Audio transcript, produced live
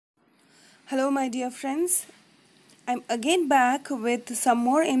Hello my dear friends, I'm again back with some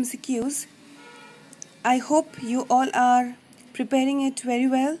more MCQs. I hope you all are preparing it very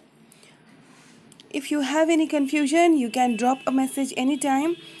well. If you have any confusion, you can drop a message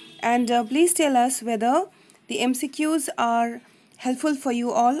anytime and please tell us whether the MCQs are helpful for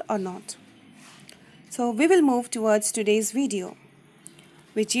you all or not. So we will move towards today's video,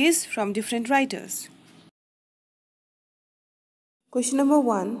 which is from different writers. Question number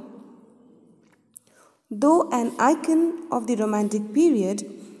 1. Though an icon of the Romantic period,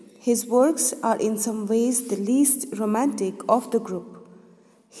 his works are in some ways the least romantic of the group.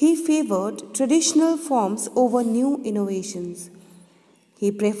 He favored traditional forms over new innovations.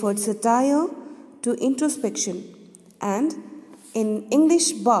 He preferred satire to introspection, and in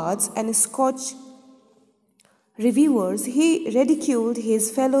English bards and Scotch reviewers, he ridiculed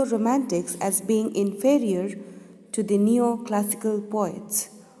his fellow romantics as being inferior to the neoclassical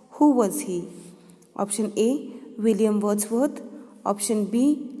poets. Who was he? Option A, William Wordsworth. Option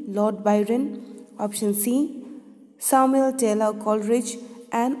B, Lord Byron. Option C, Samuel Taylor Coleridge.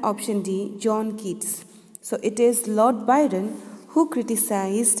 And option D, John Keats. So it is Lord Byron who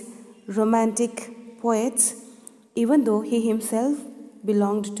criticized romantic poets, even though he himself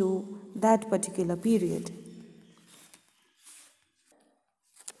belonged to that particular period.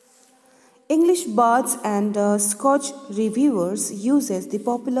 English bards and Scotch reviewers uses the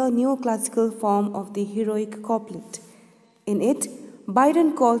popular neoclassical form of the heroic couplet. In it,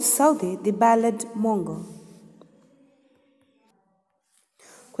 Byron calls Southey the ballad monger.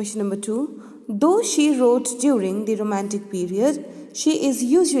 Question number 2. Though she wrote during the Romantic period, she is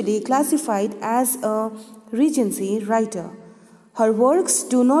usually classified as a Regency writer. Her works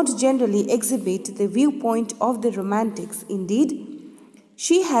do not generally exhibit the viewpoint of the Romantics. Indeed,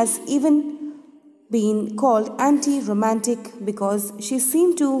 she has even been called anti-romantic because she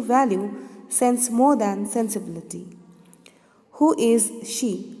seemed to value sense more than sensibility. Who is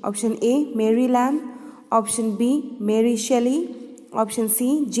she? Option A, Mary Lamb. Option B, Mary Shelley. Option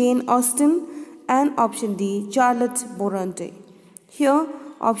C, Jane Austen. And option D, Charlotte Bronte. Here,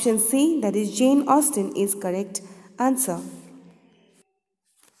 option C, that is Jane Austen, is correct answer.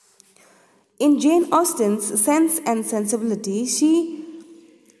 In Jane Austen's Sense and Sensibility, she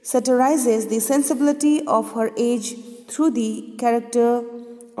satirizes the sensibility of her age through the character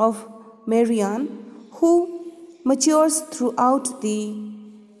of Marianne, who matures throughout the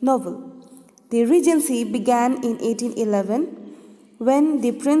novel. The Regency began in 1811 when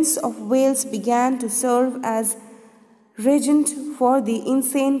the Prince of Wales began to serve as regent for the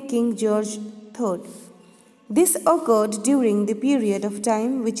insane King George III. This occurred during the period of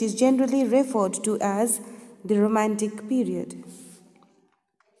time which is generally referred to as the Romantic period.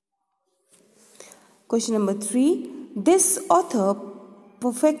 Question number 3. This author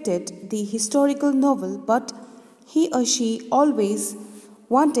perfected the historical novel, but he or she always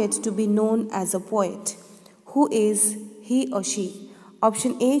wanted to be known as a poet. Who is he or she?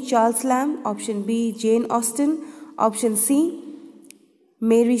 Option A, Charles Lamb. Option B, Jane Austen. Option C,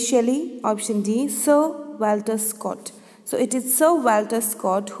 Mary Shelley. Option D, Sir Walter Scott. So it is Sir Walter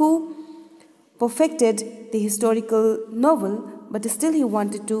Scott who perfected the historical novel, but still he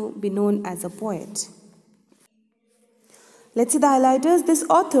wanted to be known as a poet. Let's see the highlighters. This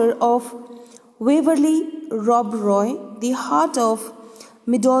author of Waverley, Rob Roy, The Heart of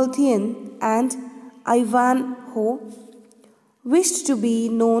Midlothian, and Ivanhoe wished to be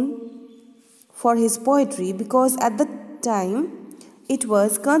known for his poetry because at the time it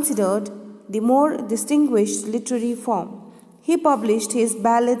was considered the more distinguished literary form. He published his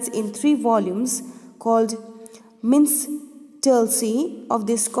ballads in 3 volumes called Minstrelsy of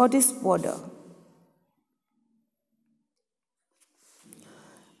the Scottish Border.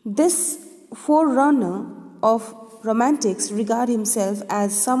 This forerunner of Romantics regarded himself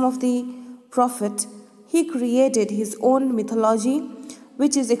as some of the prophet. He created his own mythology,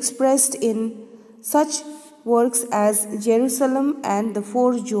 which is expressed in such works as Jerusalem and the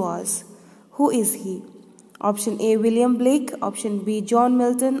Four Jewels. Who is he? Option A, William Blake. Option B, John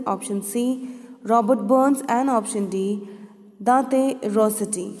Milton. Option C, Robert Burns. And option D, Dante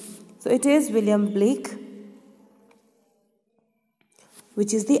Rossetti. So it is William Blake,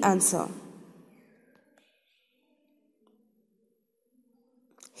 which is the answer.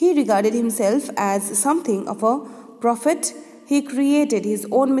 He regarded himself as something of a prophet. He created his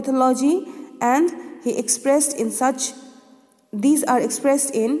own mythology and he expressed in such, these are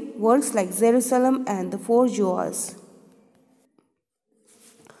expressed in works like Jerusalem and the Four Jewels.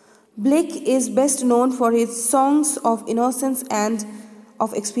 Blake is best known for his songs of innocence and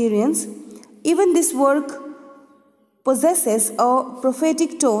of experience. Even this work possesses a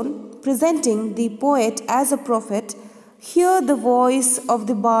prophetic tone presenting the poet as a prophet, hear the voice of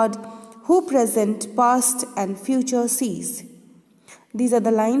the bard who present, past and future sees. These are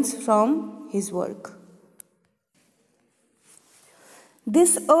the lines from his work.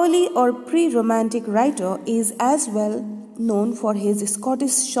 This early or pre-romantic writer is as well known for his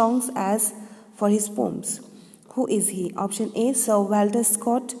Scottish songs as for his poems. Who is he? Option A, Sir Walter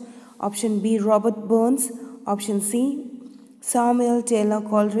Scott. Option B, Robert Burns. Option C, Samuel Taylor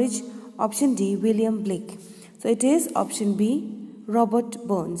Coleridge. Option D, William Blake. So it is option B, Robert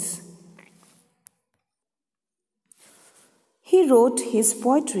Burns. He wrote his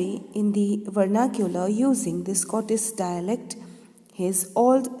poetry in the vernacular using the Scottish dialect. His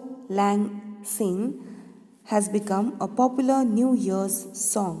Auld Lang Syne has become a popular New Year's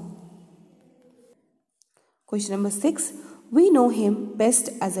song. Question number 6. We know him best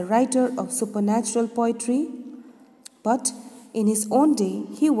as a writer of supernatural poetry, but in his own day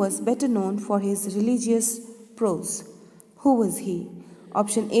he was better known for his religious prose. Who was he?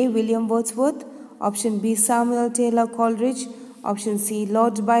 Option A, William Wordsworth. Option B, Samuel Taylor Coleridge. Option C,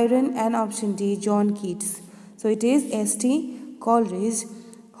 Lord Byron. And option D, John Keats. So it is S.T. Coleridge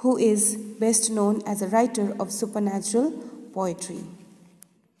who is best known as a writer of supernatural poetry.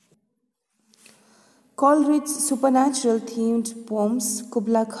 Coleridge's supernatural themed poems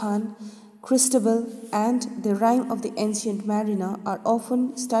Kubla Khan, Christabel and The Rime of the Ancient Mariner are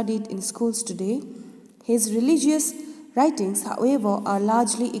often studied in schools today. His religious writings, however, are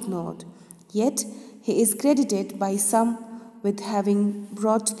largely ignored. Yet, he is credited by some with having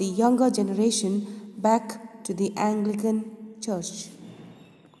brought the younger generation back to the Anglican Church.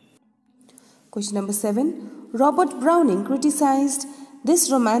 Question number 7. Robert Browning criticized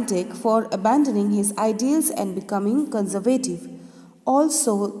this romantic for abandoning his ideals and becoming conservative,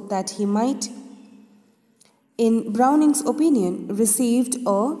 also that he might, in Browning's opinion, received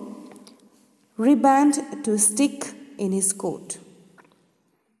a riband to stick in his coat.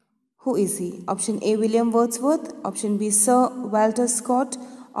 Who is he? Option A, William Wordsworth. Option B, Sir Walter Scott.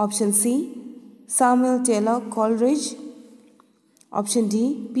 Option C, Samuel Taylor Coleridge. Option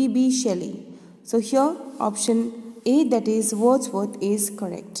D, P.B. Shelley. So here option A, that is Wordsworth, is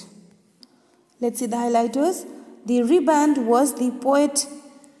correct. Let's see the highlighters. The riband was the poet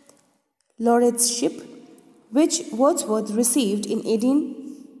laureateship which Wordsworth received in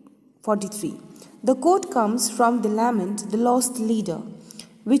 1843. The quote comes from the lament The Lost Leader,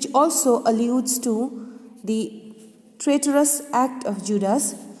 which also alludes to the traitorous act of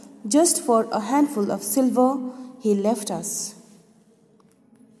Judas. Just for a handful of silver he left us.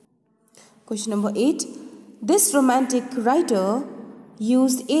 Question number 8. This romantic writer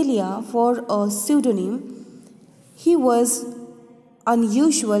used Elia for a pseudonym. He was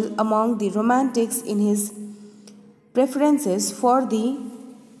unusual among the romantics in his preferences for the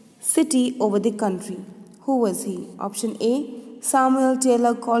city over the country. Who was he? Option A, Samuel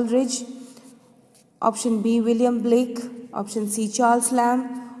Taylor Coleridge. Option B, William Blake. Option C, Charles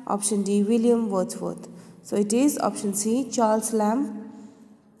Lamb. Option D, William Wordsworth. So it is option C, Charles Lamb,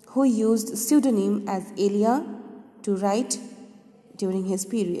 who used pseudonym as Elia to write during his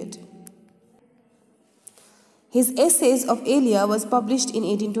period. His Essays of Elia was published in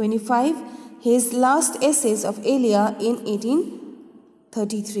 1825. His last Essays of Elia in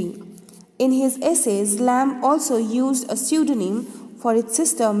 1833. In his essays, Lamb also used a pseudonym for its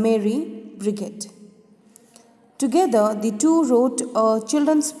sister Mary Briget. Together, the two wrote a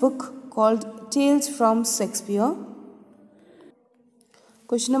children's book called Tales from Shakespeare.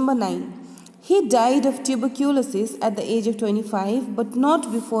 Question number 9. He died of tuberculosis at the age of 25, but not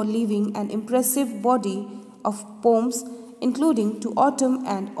before leaving an impressive body of poems, including To Autumn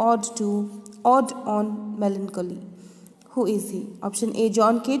and Ode on Melancholy. Who is he? Option A,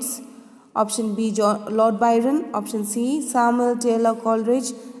 John Keats. Option B, Lord Byron. Option C, Samuel Taylor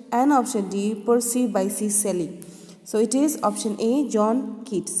Coleridge. And option D, Percy Bysshe Shelley. So it is option A, John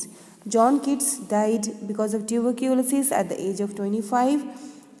Keats. John Keats died because of tuberculosis at the age of 25,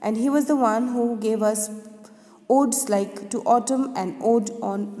 and he was the one who gave us odes like To Autumn and Ode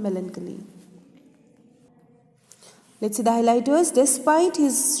on Melancholy. Let's see the highlighters. Despite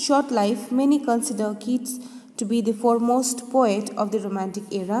his short life, many consider Keats to be the foremost poet of the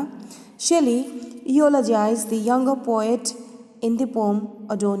Romantic era. Shelley eulogized the younger poet in the poem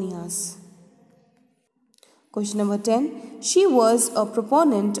Adonias. Question number 10. She was a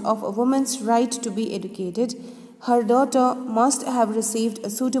proponent of a woman's right to be educated. Her daughter must have received a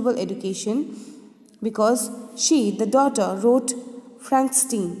suitable education because she, the daughter, wrote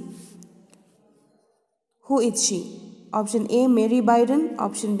Frankenstein. Who is she? Option A, Mary Byron.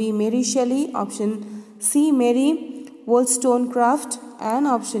 Option B, Mary Shelley. Option C, Mary Wollstonecraft, and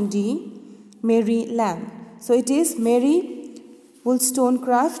option D, Mary Lamb. So it is Mary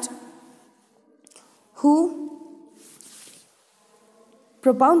Wollstonecraft who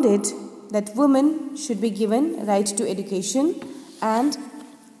propounded that women should be given right to education, and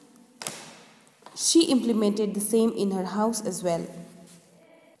she implemented the same in her house as well.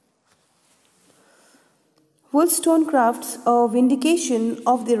 Wollstonecraft's A Vindication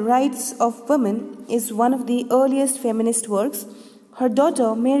of the Rights of Women is one of the earliest feminist works. Her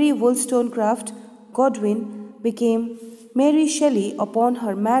daughter, Mary Wollstonecraft Godwin, became Mary Shelley upon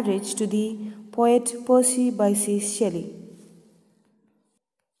her marriage to the poet Percy Bysshe Shelley.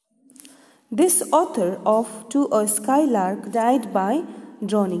 This author of To a Skylark died by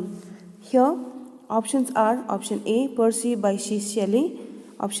drowning. Here, options are option A, Percy Bysshe Shelley,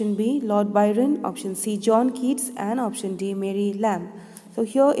 option B, Lord Byron, option C, John Keats, and option D, Mary Lamb. So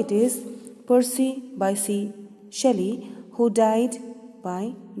here it is Percy Bysshe Shelley who died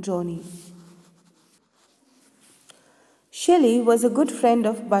by drowning. Shelley was a good friend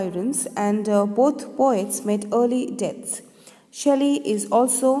of Byron's, and both poets met early deaths. Shelley is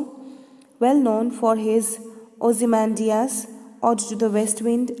also well known for his Ozymandias, Ode to the West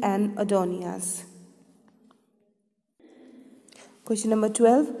Wind, and Adonias. Question number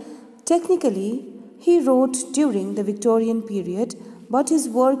 12. Technically, he wrote during the Victorian period, but his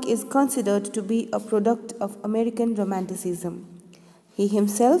work is considered to be a product of American Romanticism. He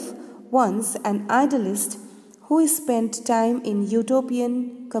himself, once an idealist who spent time in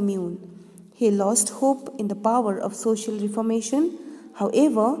utopian commune, he lost hope in the power of social reformation.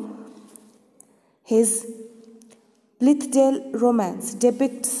 However, his Blithedale romance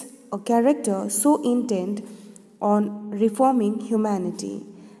depicts a character so intent on reforming humanity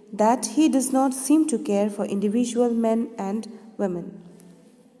that he does not seem to care for individual men and women.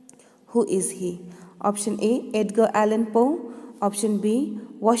 Who is he? Option A, Edgar Allan Poe. Option B,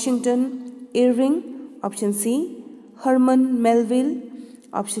 Washington Irving. Option C, Herman Melville.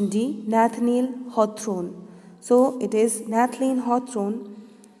 Option D, Nathaniel Hawthorne. So it is Nathaniel Hawthorne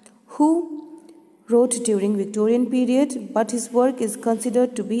who wrote during Victorian period, but his work is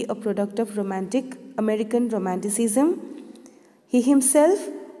considered to be a product of American Romanticism. He himself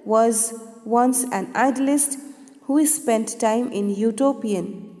was once an idealist who spent time in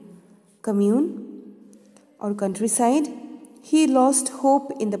utopian commune or countryside. He lost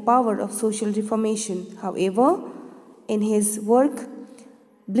hope in the power of social reformation. However, in his work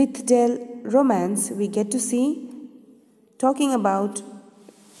Blithedale Romance, we get to see talking about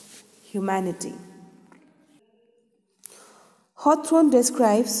humanity. Hawthorne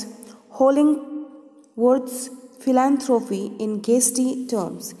describes Hollingworth's philanthropy in gusty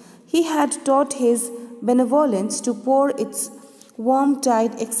terms. He had taught his benevolence to pour its warm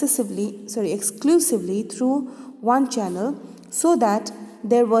tide exclusively through one channel, so that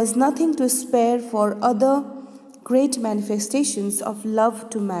there was nothing to spare for other great manifestations of love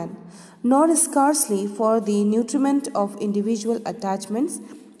to man, nor scarcely for the nutriment of individual attachments,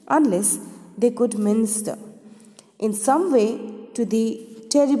 unless they could minister in some way to the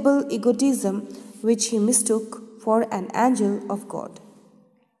terrible egotism which he mistook for an angel of God.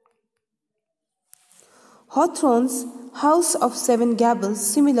 Hawthorne's House of Seven Gables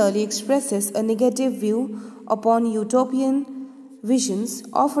similarly expresses a negative view upon utopian visions,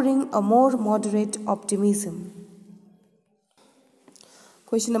 offering a more moderate optimism.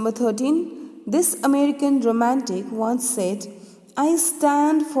 Question number 13. This American romantic once said, "I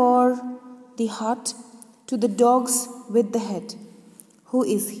stand for the heart to the dogs with the head." Who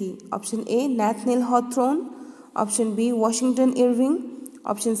is he? Option A, Nathaniel Hawthorne. Option B, Washington Irving.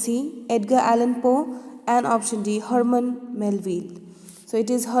 Option C, Edgar Allan Poe. And option D, Herman Melville. So it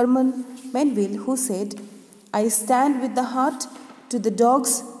is Herman Melville who said, "I stand with the heart to the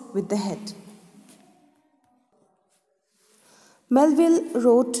dogs with the head." Melville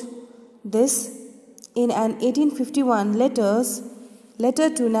wrote this in an 1851 letter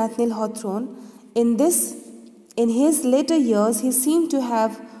to Nathaniel Hawthorne. In his later years, he seemed to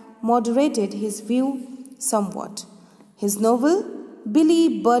have moderated his view somewhat. His novel,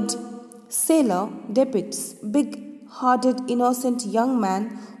 Billy Budd Sailor, depicts big-hearted, innocent young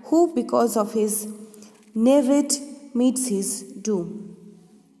man who, because of his naivete, meets his doom.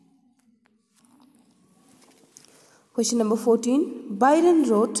 Question number 14. Byron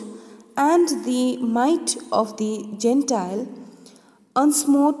wrote, "And the might of the Gentile,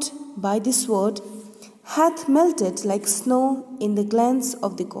 unsmote by the sword, hath melted like snow in the glance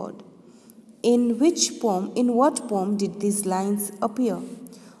of the god." In what poem did these lines appear?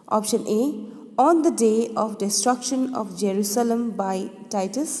 Option A, On the Day of Destruction of Jerusalem by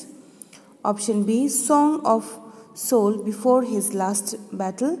Titus. Option B, Song of Soul before his last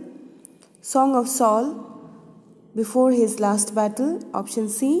battle? Song of Saul before his last battle? Option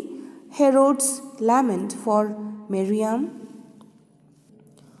C. Herod's lament for Miriam.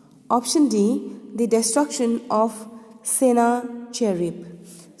 Option D. The destruction of Sennacherib.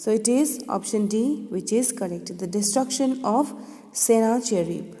 So it is option D which is correct. The destruction of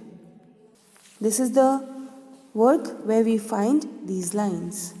Sennacherib. This is the work where we find these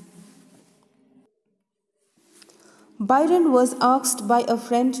lines. Byron was asked by a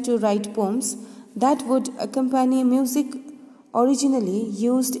friend to write poems that would accompany music originally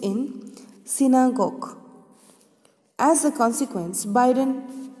used in synagogue. As a consequence,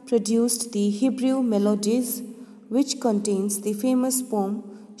 Byron produced the Hebrew Melodies, which contains the famous poem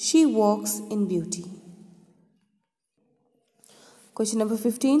She Walks in Beauty. Question number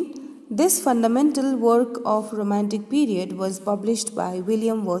 15. This fundamental work of Romantic period was published by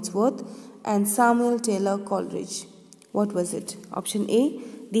William Wordsworth and Samuel Taylor Coleridge. What was it? Option A.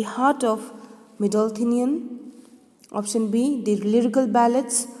 The Heart of Midlothian. Option B. The Lyrical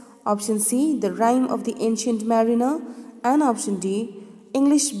Ballads. Option C. The Rime of the Ancient Mariner. And option D.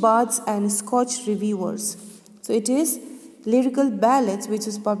 English Bards and Scotch Reviewers. So it is Lyrical Ballads, which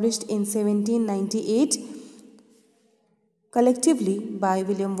was published in 1798 collectively by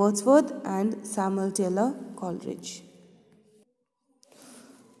William Wordsworth and Samuel Taylor Coleridge.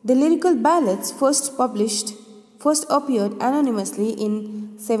 The Lyrical Ballads first appeared anonymously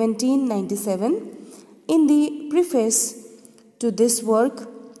in 1797. In the preface to this work,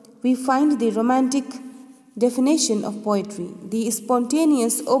 we find the romantic definition of poetry, the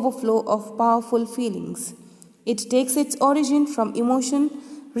spontaneous overflow of powerful feelings. It takes its origin from emotion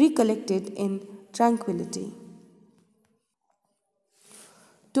recollected in tranquility.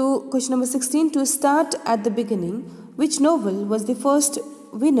 To question number 16, to start at the beginning, which novel was the first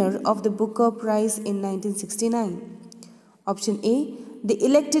winner of the Booker Prize in 1969? Option A. The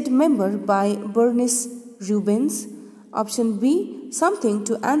Elected Member by Bernice Rubens. Option B. Something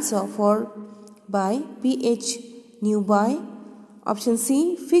to Answer For by P.H. Newby. Option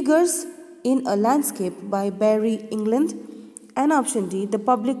C. Figures in a Landscape by Barry England. And option D. The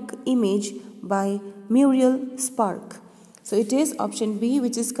Public Image by Muriel Spark. So it is option B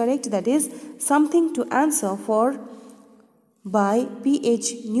which is correct, that is Something to Answer For by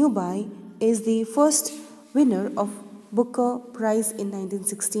P.H. Newby is the first winner of Booker Prize in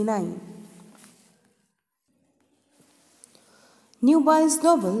 1969. Newby's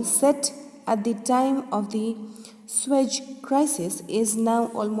novel, set at the time of the Suez Crisis, is now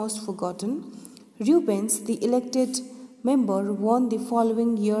almost forgotten. Rubens, the elected member, won the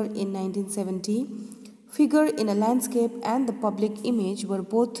following year in 1970. Figure in a Landscape and The Public Image were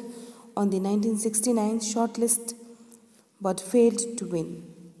both on the 1969 shortlist but failed to win.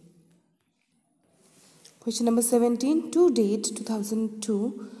 Question number 17. To date,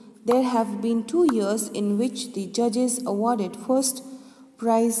 2002, there have been 2 years in which the judges awarded first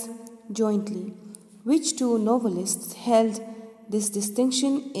prize jointly. Which two novelists held this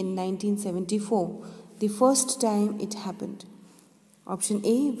distinction in 1974, the first time it happened? Option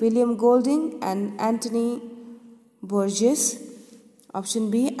A. William Golding and Anthony Burgess.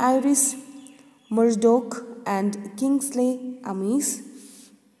 Option B. Iris Murdoch and Kingsley Amis.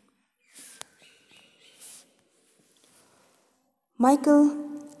 Michael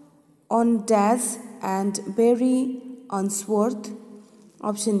Ondas and Barry Unsworth.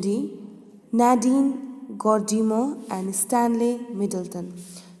 Option D. Nadine Gordimer and Stanley Middleton.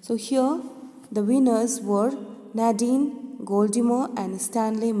 So here the winners were Nadine Gordimer and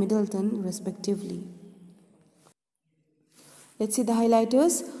Stanley Middleton respectively. Let's see the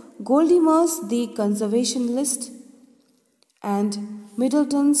highlighters. Gordimer's The Conservationist and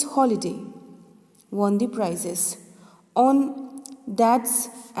Middleton's Holiday won the prizes. Ondas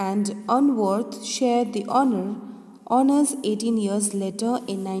and Unworth shared the honors 18 years later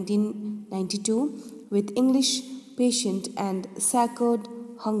in 1992 with English Patient and Sacred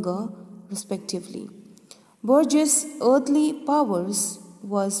Hunger respectively. Burgess' Earthly Powers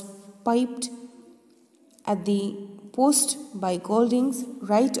was piped at the post by Golding's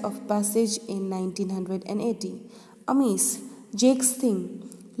Rite of Passage in 1980. Amis, Jake's Thing,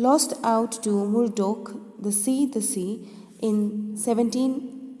 lost out to Murdoch, The Sea, in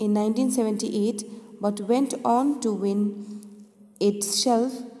 1978, but went on to win it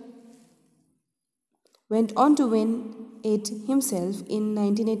himself in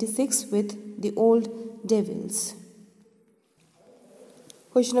 1986 with The Old Devils.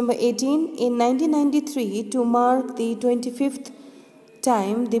 Question number 18. In 1993, to mark the 25th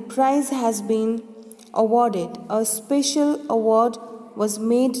time the prize has been awarded, a special award was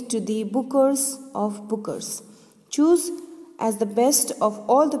made to the Bookers of Bookers. Choose as the best of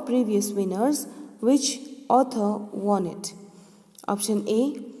all the previous winners which author won it. Option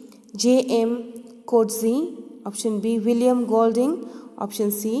A, J.M. Coetzee. Option B, William Golding.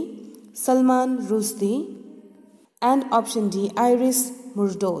 Option C, Salman Rushdie. And option D, Iris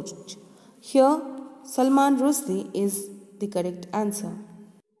Murdoch. Here, Salman Rushdie is the correct answer.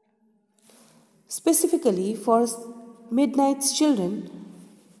 Specifically for Midnight's Children,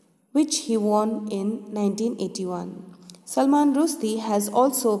 which he won in 1981. Salman Rushdie has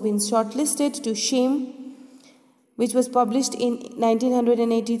also been shortlisted to Shame, which was published in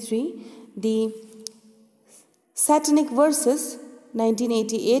 1983, the Satanic Verses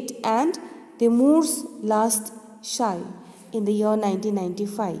 1988, and The Moor's Last Sigh in the year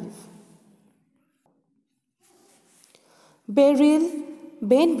 1995. Beryl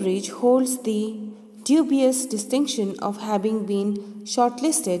Bainbridge holds the dubious distinction of having been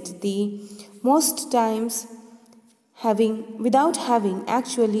shortlisted the most times without having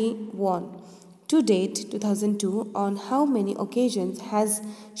actually won. To date, 2002, on how many occasions has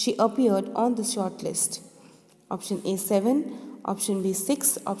she appeared on the shortlist? Option A 7, option B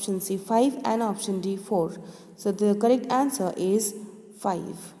 6, option C 5, and option D 4. So the correct answer is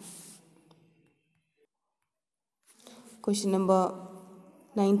 5. Question number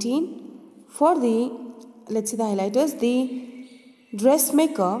 19. For the, let's see the highlighters, the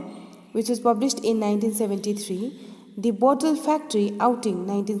Dressmaker, which was published in 1973, The Bottle Factory Outing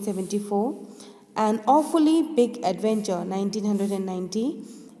 1974, An Awfully Big Adventure 1990,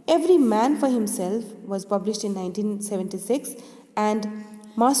 Every Man for Himself was published in 1976, and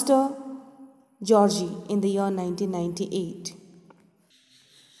Master Georgie in the year 1998.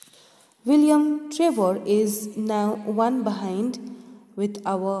 William Trevor is now one behind with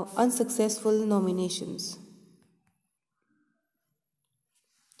our unsuccessful nominations.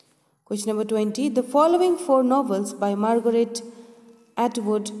 Question number 20. The following 4 novels by Margaret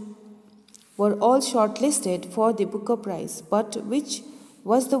Atwood were all shortlisted for the Booker Prize, but which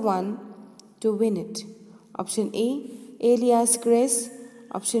was the one to win it? Option A, Elias Grace.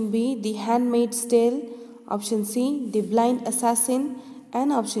 Option B, The Handmaid's Tale. Option C, The Blind Assassin.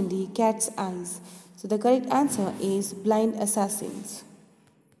 And option D, Cat's Eyes. So the correct answer is Blind Assassins.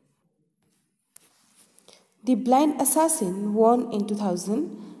 The Blind Assassin won in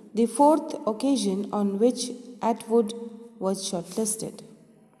 2000, the 4th occasion on which Atwood was shortlisted.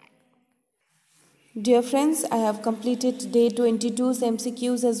 Dear friends, I have completed day 22's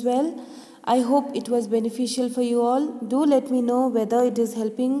MCQs as well. I hope it was beneficial for you all. Do let me know whether it is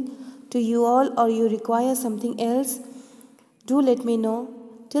helping to you all or you require something else. Do let me know.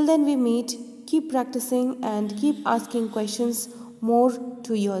 Till then we meet. Keep practicing and keep asking questions more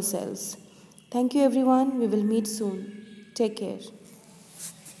to yourselves. Thank you everyone. We will meet soon. Take care.